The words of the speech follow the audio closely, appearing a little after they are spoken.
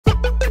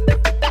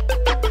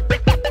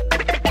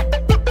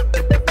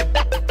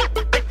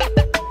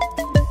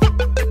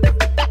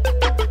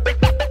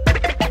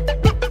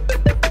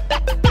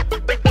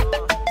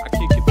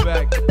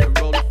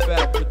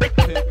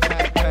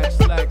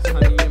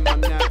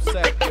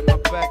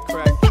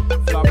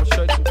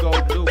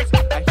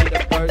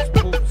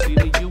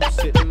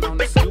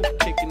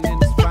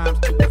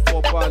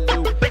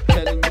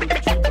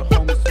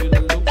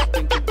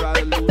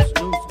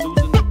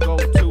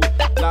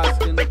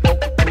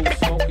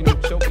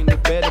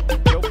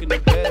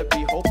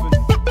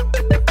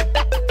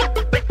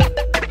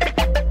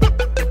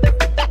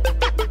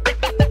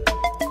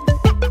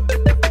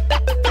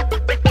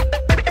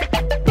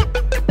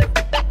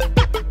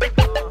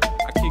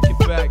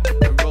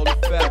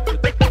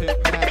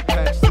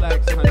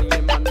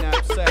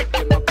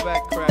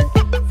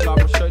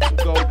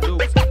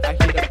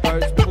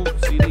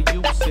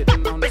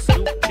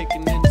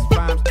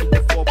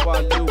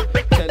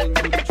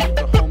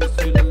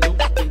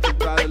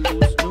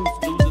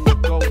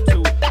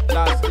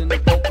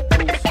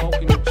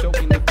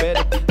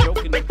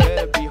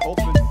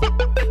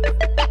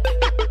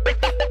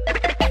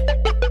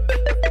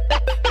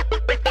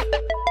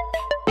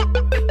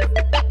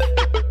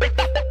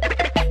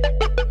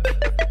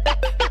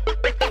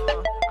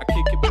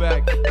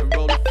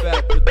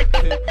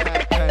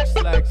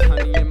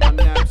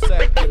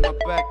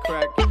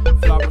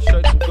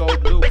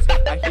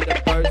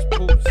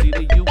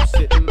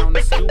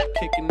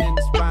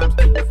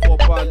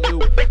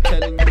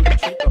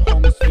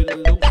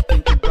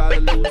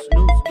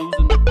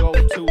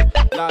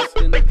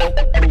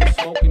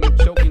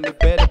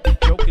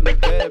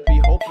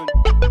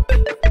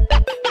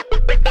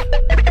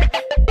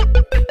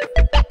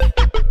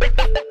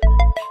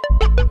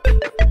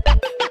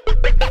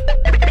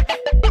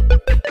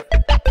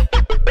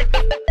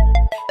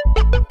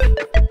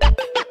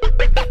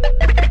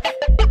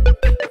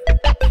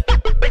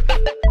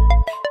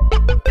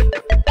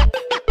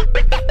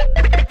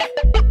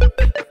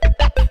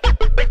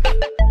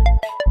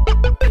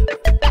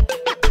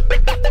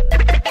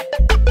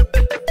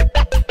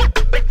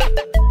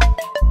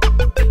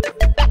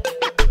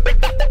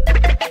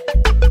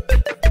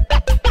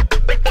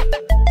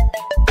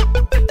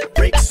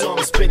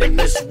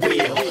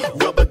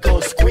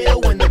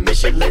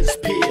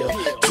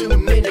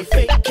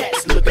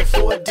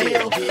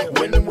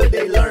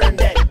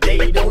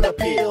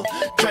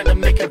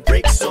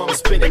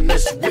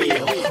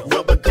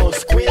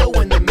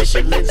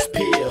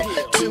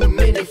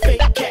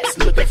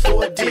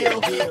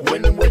deal?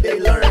 When will they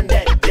learn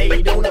that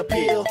they don't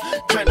appeal?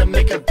 Trying to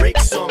make a break,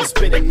 so I'm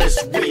spinning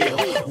this wheel.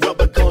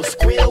 Rubber gon'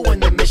 squeal when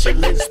the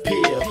Michelin's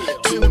peel.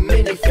 Too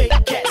many fake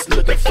cats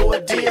looking for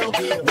a deal.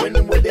 When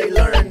will they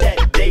learn that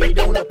they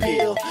don't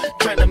appeal?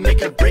 Trying to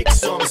make a break,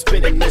 so I'm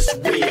spinning this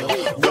wheel.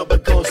 Rubber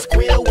gon'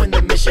 squeal when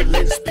the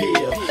Michelin's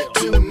peel.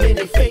 Too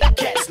many fake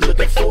cats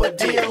looking for a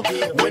deal.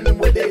 When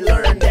will they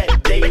learn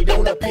that they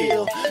don't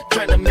appeal?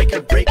 Trying to make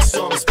a break,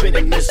 so I'm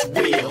spinning this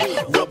wheel.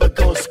 Rubber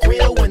gon'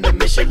 squeal when the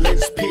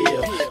Michelin's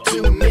peel.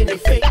 Too many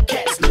fake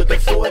cats looking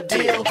for a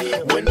deal.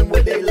 When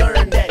will they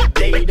learn that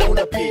they don't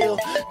appeal?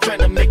 Trying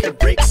to make a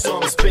break,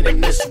 so I'm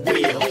spinning this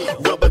wheel.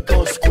 Rubber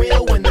gon'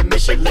 squeal when the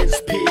Michelin's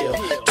peel.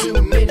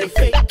 Too many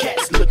fake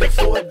cats looking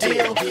for a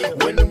deal.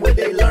 When will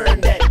they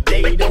learn that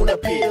they don't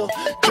appeal?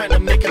 Trying to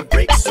make a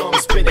break, so I'm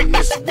spinning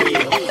this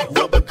wheel.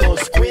 Rubber